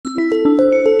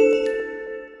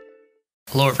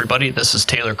Hello, everybody. This is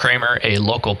Taylor Kramer, a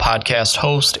local podcast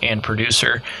host and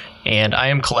producer, and I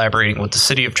am collaborating with the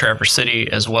City of Traverse City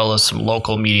as well as some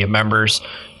local media members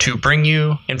to bring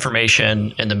you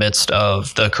information in the midst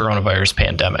of the coronavirus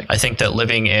pandemic. I think that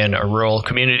living in a rural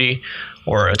community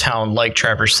or a town like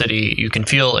Traverse City, you can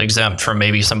feel exempt from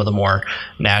maybe some of the more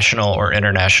national or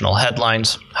international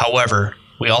headlines. However,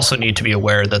 we also need to be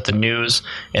aware that the news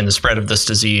and the spread of this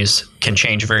disease can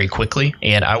change very quickly.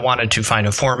 And I wanted to find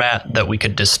a format that we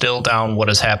could distill down what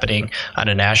is happening on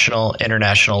a national,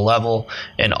 international level,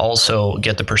 and also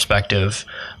get the perspective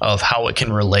of how it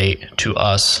can relate to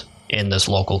us in this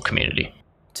local community.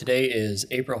 Today is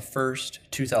April 1st,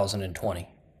 2020.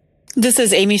 This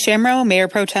is Amy Shamrow, Mayor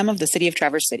Pro Tem of the City of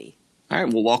Traverse City. All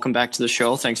right. Well, welcome back to the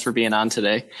show. Thanks for being on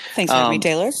today. Thanks for having me,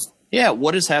 Taylor. Yeah,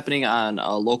 what is happening on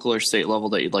a local or state level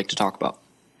that you'd like to talk about?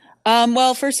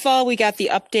 Well, first of all, we got the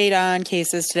update on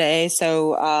cases today.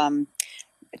 So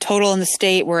total in the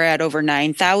state, we're at over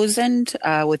 9,000.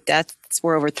 With deaths,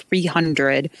 we're over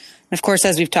 300. And of course,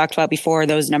 as we've talked about before,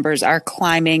 those numbers are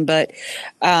climbing. But,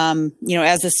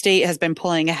 as the state has been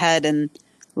pulling ahead and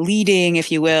leading,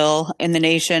 if you will, in the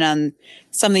nation on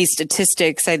some of these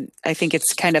statistics, I think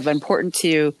it's kind of important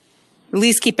to at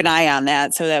least keep an eye on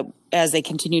that so that as they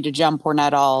continue to jump, we're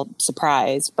not all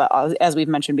surprised. But as we've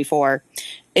mentioned before,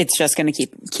 it's just going to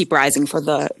keep rising for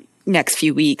the next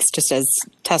few weeks, just as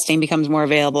testing becomes more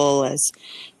available, as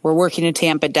we're working to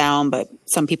tamp it down. But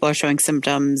some people are showing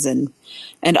symptoms and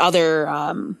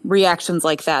other reactions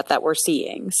like that we're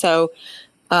seeing. So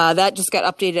that just got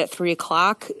updated at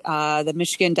 3:00. The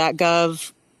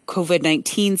Michigan.gov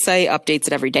COVID-19 site updates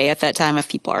it every day at that time if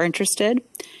people are interested.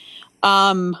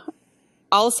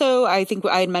 Also, I think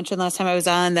I had mentioned last time I was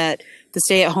on that the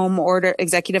stay-at-home order,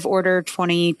 Executive Order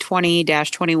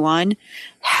 2020-21,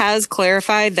 has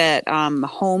clarified that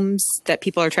homes that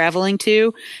people are traveling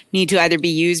to need to either be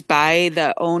used by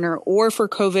the owner or for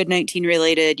COVID-19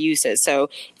 related uses. So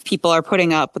if people are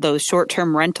putting up those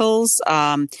short-term rentals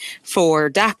for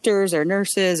doctors or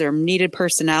nurses or needed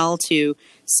personnel to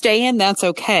stay in, that's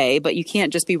okay, but you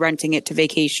can't just be renting it to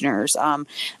vacationers. I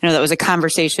know that was a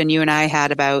conversation you and I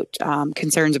had about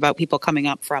concerns about people coming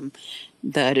up from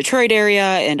the Detroit area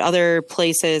and other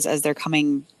places as they're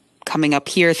coming up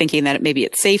here thinking that maybe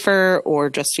it's safer or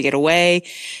just to get away.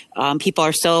 People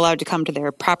are still allowed to come to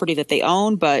their property that they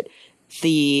own, but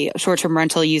the short-term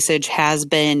rental usage has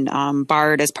been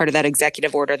barred as part of that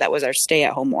executive order that was our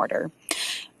stay-at-home order.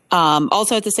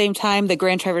 Also, at the same time, the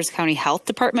Grand Traverse County Health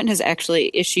Department has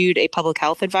actually issued a public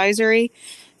health advisory.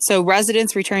 So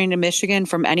residents returning to Michigan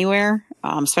from anywhere,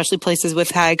 especially places with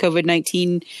high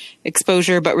COVID-19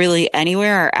 exposure, but really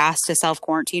anywhere, are asked to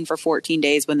self-quarantine for 14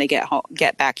 days when they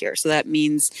get back here. So that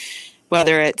means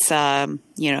whether it's,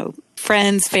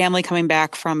 friends, family coming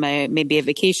back from maybe a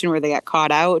vacation where they got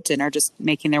caught out and are just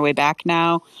making their way back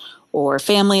now, or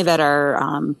family that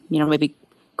are, maybe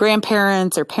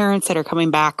grandparents or parents that are coming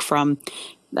back from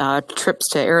trips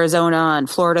to Arizona and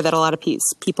Florida that a lot of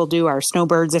people do, are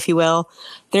snowbirds, if you will.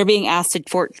 They're being asked to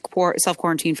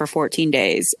self-quarantine for 14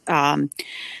 days. And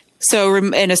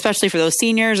especially for those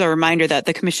seniors, a reminder that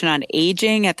the Commission on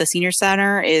Aging at the Senior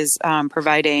Center is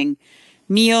providing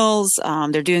meals.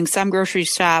 They're doing some grocery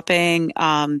shopping,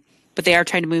 but they are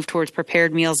trying to move towards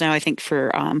prepared meals now, I think,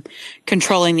 for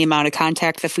controlling the amount of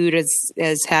contact the food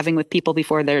is having with people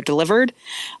before they're delivered.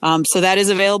 So that is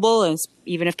available. And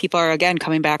even if people are, again,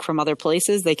 coming back from other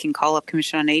places, they can call up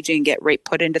Commission on Aging and get right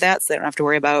put into that, so they don't have to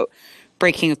worry about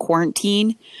breaking a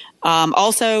quarantine.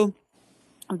 Also,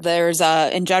 there's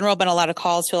in general been a lot of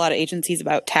calls to a lot of agencies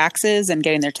about taxes and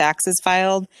getting their taxes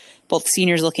filed, both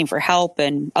seniors looking for help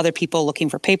and other people looking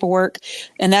for paperwork.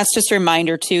 And that's just a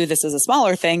reminder too, this is a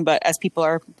smaller thing, but as people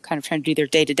are kind of trying to do their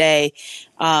day to day,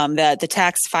 that the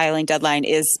tax filing deadline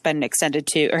has been extended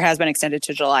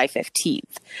to July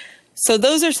 15th. So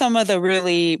those are some of the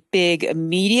really big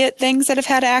immediate things that have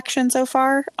had action so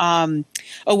far. One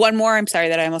more, I'm sorry,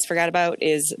 that I almost forgot about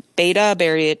is BETA,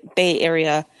 Bay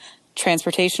Area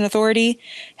Transportation Authority,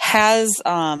 has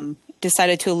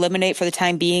decided to eliminate for the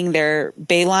time being their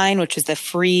Bay Line, which is the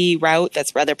free route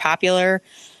that's rather popular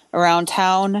around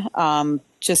town,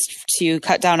 just to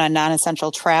cut down on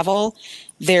non-essential travel.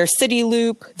 Their city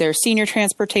loop, their senior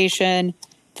transportation,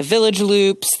 the village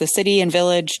loops, the city and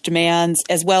village demands,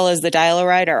 as well as the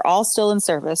dial-a-ride are all still in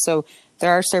service. So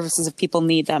there are services if people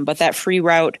need them, but that free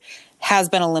route has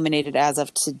been eliminated as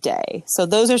of today. So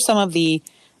those are some of the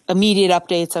immediate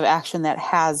updates of action that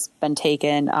has been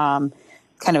taken,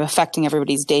 kind of affecting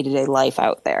everybody's day-to-day life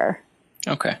out there.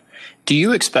 Okay. Do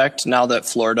you expect, now that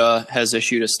Florida has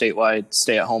issued a statewide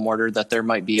stay-at-home order, that there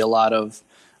might be a lot of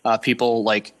people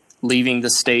like leaving the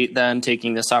state then,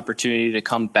 taking this opportunity to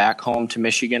come back home to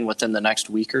Michigan within the next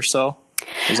week or so?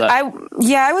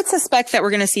 I would suspect that we're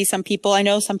going to see some people. I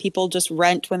know some people just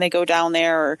rent when they go down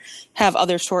there or have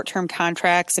other short-term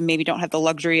contracts and maybe don't have the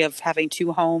luxury of having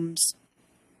two homes.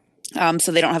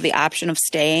 So they don't have the option of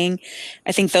staying.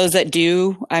 I think those that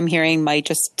do, I'm hearing, might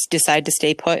just decide to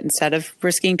stay put instead of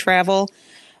risking travel.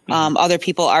 Other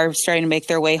people are starting to make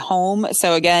their way home.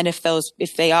 So again, if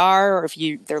they are, or if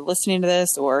they're listening to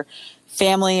this, or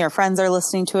family or friends are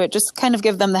listening to it, just kind of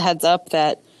give them the heads up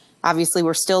that obviously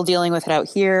we're still dealing with it out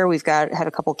here. We've had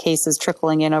a couple cases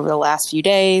trickling in over the last few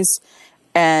days,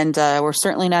 and we're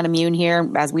certainly not immune here.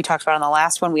 As we talked about on the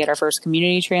last one, we had our first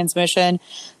community transmission.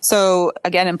 So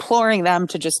again, imploring them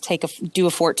to just do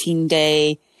a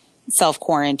 14-day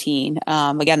self-quarantine.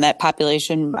 Again, that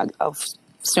population of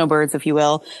snowbirds, if you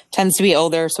will, tends to be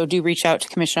older. So do reach out to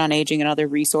Commission on Aging and other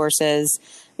resources.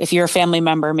 If you're a family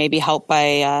member, maybe help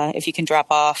by, if you can drop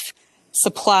off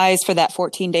supplies for that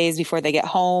 14 days before they get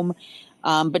home.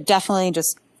 But definitely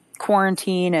just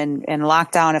quarantine and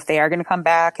lock down if they are going to come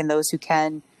back, and those who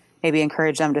can, maybe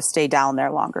encourage them to stay down there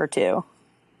longer too.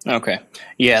 Okay.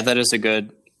 Yeah, that is a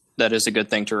good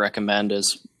thing to recommend,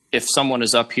 is if someone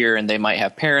is up here and they might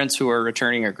have parents who are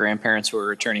returning or grandparents who are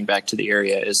returning back to the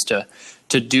area, is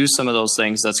to do some of those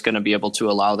things that's going to be able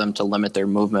to allow them to limit their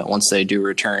movement once they do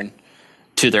return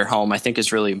to their home. I think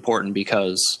is really important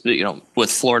because,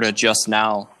 with Florida just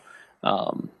now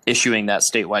issuing that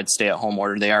statewide stay-at-home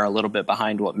order, they are a little bit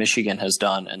behind what Michigan has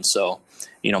done. And so,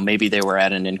 maybe they were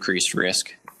at an increased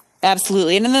risk.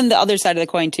 Absolutely. And then the other side of the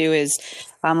coin too is,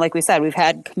 like we said, we've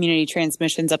had community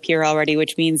transmissions up here already,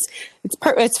 which means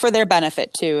it's for their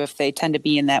benefit too. If they tend to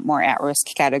be in that more at-risk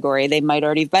category, they might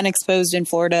already have been exposed in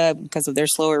Florida because of their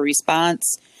slower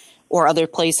response or other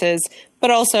places.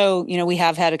 But also, we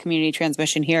have had a community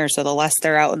transmission here. So the less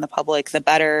they're out in the public, the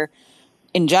better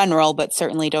in general, but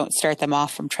certainly don't start them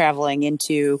off from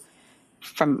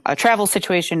a travel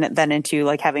situation then into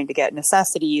like having to get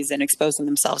necessities and exposing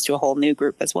themselves to a whole new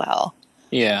group as well.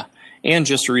 Yeah. And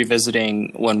just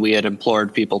revisiting when we had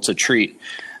implored people to treat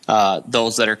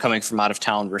those that are coming from out of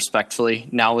town respectfully.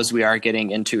 Now, as we are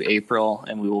getting into April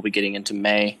and we will be getting into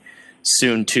May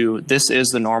soon too, this is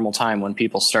the normal time when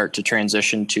people start to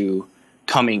transition to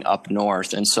coming up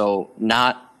north. And so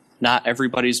not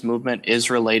everybody's movement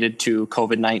is related to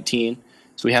COVID-19.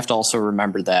 So we have to also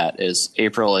remember that is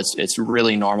April, it's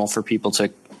really normal for people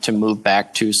to move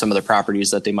back to some of the properties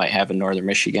that they might have in northern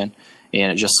Michigan.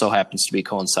 And it just so happens to be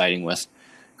coinciding with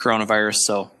coronavirus.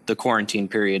 So the quarantine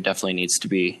period definitely needs to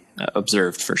be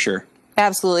observed for sure.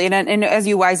 Absolutely. And as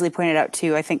you wisely pointed out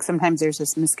too, I think sometimes there's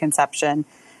this misconception.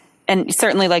 And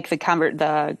certainly like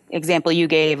the example you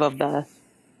gave of the,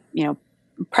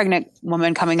 pregnant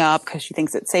woman coming up because she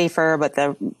thinks it's safer, but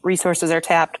the resources are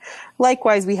tapped.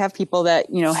 Likewise, we have people that,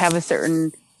 have a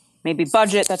certain maybe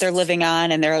budget that they're living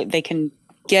on, and they can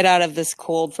get out of this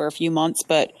cold for a few months,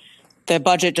 but the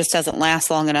budget just doesn't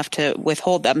last long enough to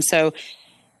withhold them. So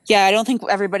yeah, I don't think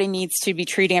everybody needs to be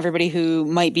treating everybody who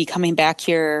might be coming back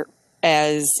here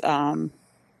as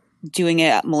doing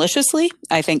it maliciously.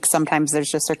 I think sometimes there's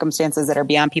just circumstances that are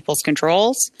beyond people's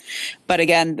controls. But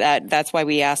again, that's why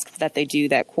we ask that they do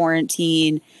that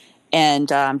quarantine, and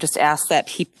just ask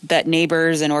that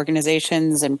neighbors and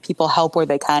organizations and people help where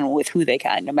they can with who they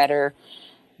can, no matter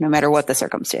what the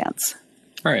circumstance.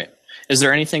 All right. Is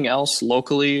there anything else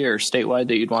locally or statewide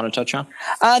that you'd want to touch on?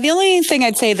 The only thing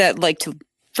I'd say that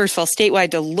first of all, statewide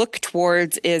to look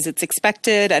towards is it's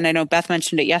expected, and I know Beth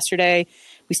mentioned it yesterday,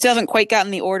 we still haven't quite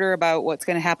gotten the order about what's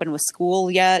going to happen with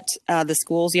the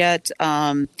schools yet.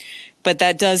 But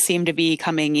that does seem to be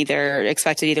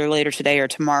expected either later today or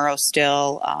tomorrow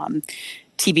still.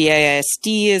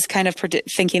 TBASD is kind of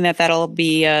thinking that that'll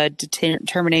be a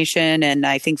determination. And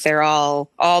I think all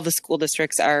the school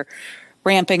districts are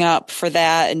ramping up for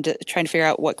that and trying to figure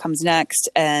out what comes next.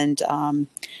 And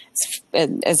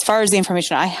as far as the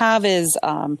information I have is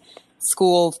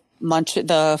school lunch,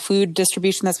 the food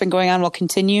distribution that's been going on will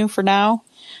continue for now.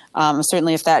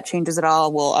 Certainly if that changes at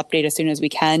all, we'll update as soon as we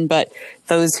can. But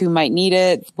those who might need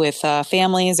it with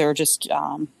families or just,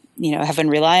 have been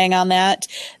relying on that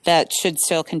should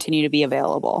still continue to be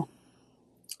available.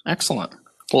 Excellent.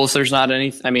 Well, if there's not any,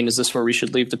 is this where we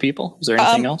should leave the people? Is there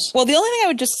anything else? Well, the only thing I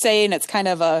would just say, and it's kind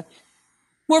of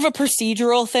more of a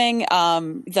procedural thing.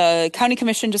 The county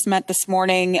commission just met this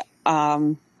morning.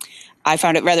 I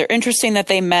found it rather interesting that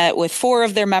they met with 4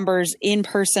 of their members in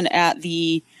person at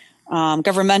the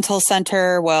governmental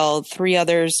center, while 3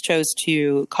 others chose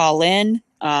to call in.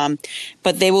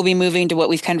 But they will be moving to what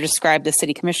we've kind of described the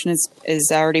city commission is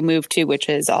already moved to, which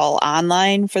is all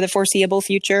online for the foreseeable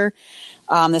future.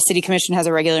 The city commission has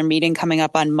a regular meeting coming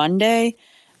up on Monday.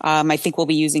 I think we'll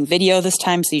be using video this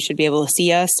time, so you should be able to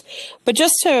see us. But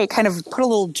just to kind of put a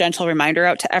little gentle reminder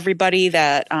out to everybody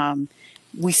that the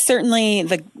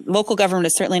local government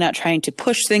is certainly not trying to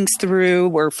push things through.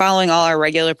 We're following all our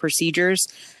regular procedures,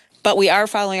 but we are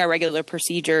following our regular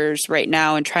procedures right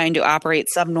now and trying to operate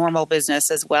some normal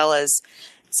business as well as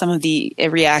some of the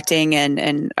reacting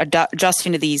and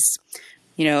adjusting to these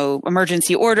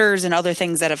emergency orders and other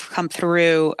things that have come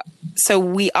through. So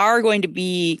we are going to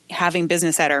be having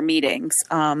business at our meetings.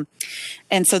 And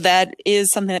so that is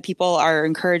something that people are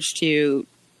encouraged to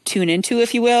tune into,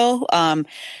 if you will.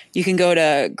 You can go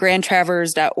to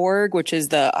grandtraverse.org, which is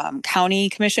the county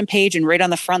commission page. And right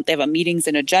on the front, they have a meetings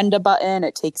and agenda button.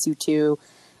 It takes you to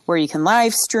where you can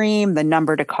live stream, the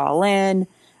number to call in.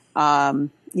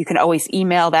 You can always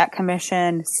email that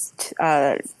commission.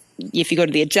 If you go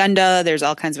to the agenda, there's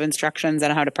all kinds of instructions on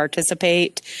how to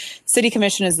participate. City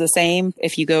Commission is the same.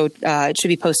 If you go, it should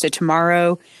be posted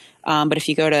tomorrow. But if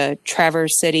you go to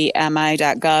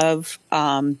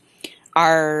traversitymi.gov,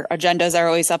 our agendas are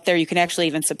always up there. You can actually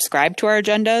even subscribe to our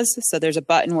agendas. So there's a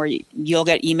button where you'll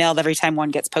get emailed every time one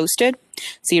gets posted.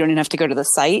 So you don't even have to go to the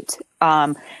site.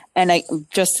 And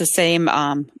just the same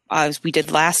as we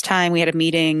did last time, we had a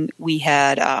meeting. We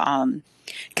had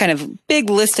kind of big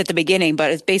list at the beginning,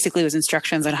 but it basically was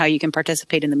instructions on how you can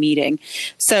participate in the meeting.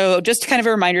 So just kind of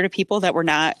a reminder to people that we're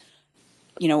not,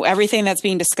 everything that's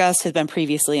being discussed has been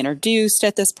previously introduced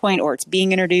at this point, or it's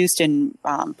being introduced and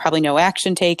probably no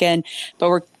action taken, but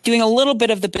we're doing a little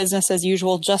bit of the business as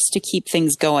usual just to keep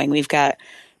things going. We've got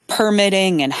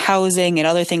permitting and housing and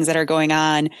other things that are going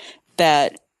on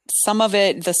that some of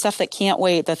it, the stuff that can't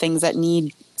wait, the things that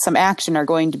need some action we're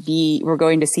going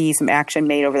to see some action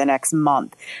made over the next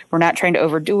month. We're not trying to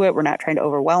overdo it. We're not trying to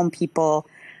overwhelm people.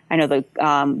 I know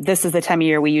this is the time of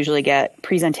year we usually get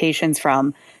presentations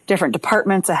from different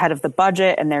departments ahead of the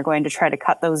budget, and they're going to try to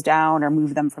cut those down or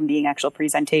move them from being actual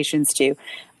presentations to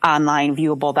online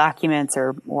viewable documents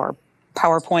or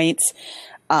PowerPoints.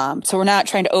 So we're not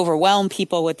trying to overwhelm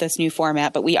people with this new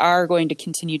format, but we are going to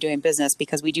continue doing business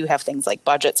because we do have things like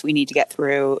budgets we need to get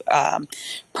through,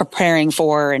 preparing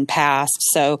for and past.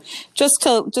 So just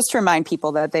to remind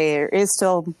people that there is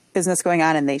still business going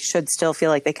on and they should still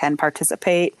feel like they can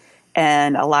participate.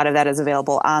 And a lot of that is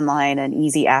available online and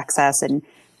easy access. And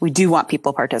we do want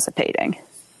people participating.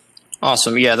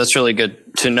 Awesome. Yeah, that's really good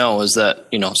to know, is that,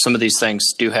 some of these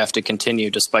things do have to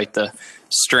continue despite the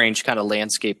strange kind of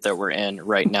landscape that we're in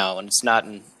right now. And it's not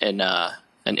an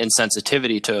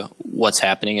insensitivity to what's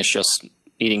happening. It's just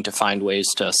needing to find ways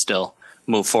to still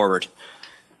move forward.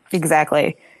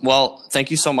 Exactly. Well, thank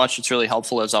you so much. It's really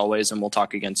helpful as always, and we'll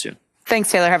talk again soon.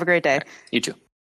 Thanks, Taylor. Have a great day. You too.